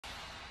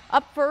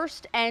Up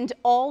first and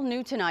all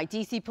new tonight,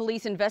 D.C.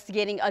 police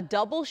investigating a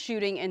double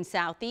shooting in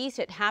Southeast.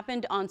 It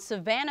happened on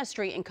Savannah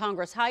Street in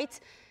Congress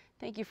Heights.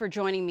 Thank you for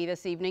joining me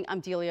this evening. I'm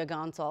Delia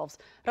Gonsalves.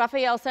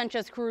 Rafael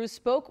Sanchez Cruz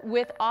spoke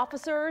with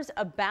officers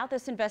about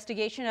this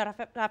investigation.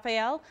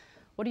 Rafael,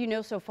 what do you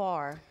know so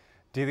far?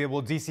 Delia,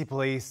 well, D.C.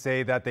 police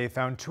say that they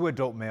found two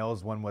adult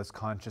males. One was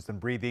conscious and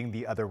breathing.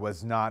 The other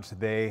was not.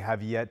 They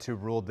have yet to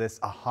rule this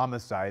a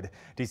homicide.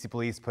 D.C.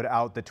 police put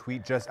out the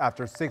tweet just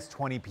after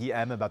 6:20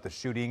 p.m. about the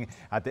shooting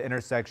at the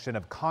intersection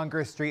of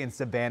Congress Street and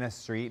Savannah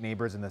Street.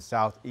 Neighbors in the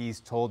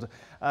southeast told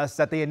us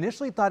that they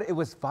initially thought it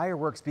was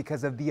fireworks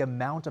because of the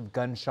amount of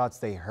gunshots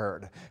they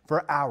heard.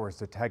 For hours,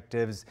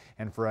 detectives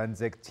and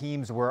forensic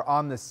teams were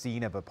on the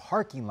scene of a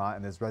parking lot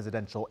in this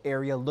residential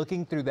area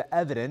looking through the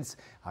evidence.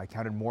 I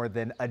counted more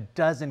than a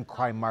dozen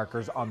crime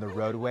markers on the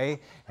roadway,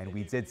 and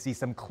we did see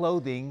some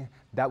clothing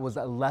that was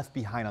left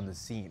behind on the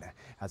scene.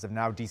 As of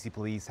now, D.C.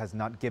 police has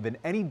not given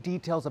any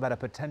details about a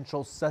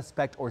potential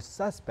suspect or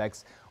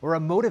suspects or a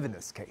motive in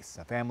this case.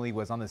 A family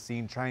was on the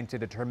scene trying to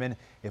determine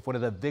if one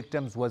of the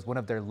victims was one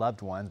of their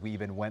loved ones. We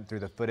even went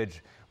through the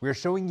footage we're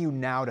showing you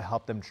now to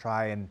help them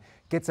try and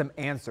get some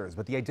answers,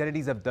 but the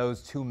identities of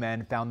those two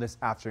men found this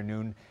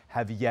afternoon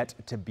have yet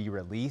to be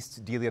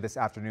released. Delia, this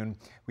afternoon,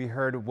 we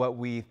heard what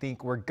we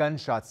think were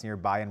gunshots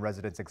nearby, and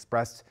residents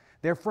expressed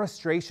their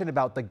frustration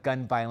about the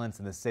gun violence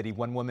in the city.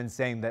 One woman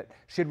saying that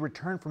she'd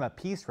returned from a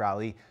peace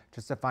rally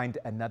just to find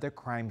another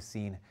crime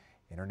scene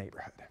in her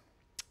neighborhood.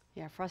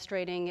 Yeah,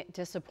 frustrating,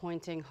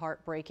 disappointing,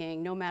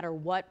 heartbreaking. No matter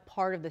what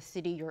part of the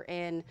city you're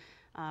in,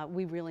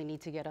 we really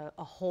need to get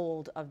a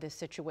hold of this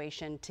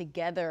situation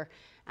together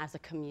as a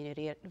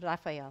community.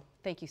 Rafael,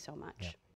 thank you so much. Yeah.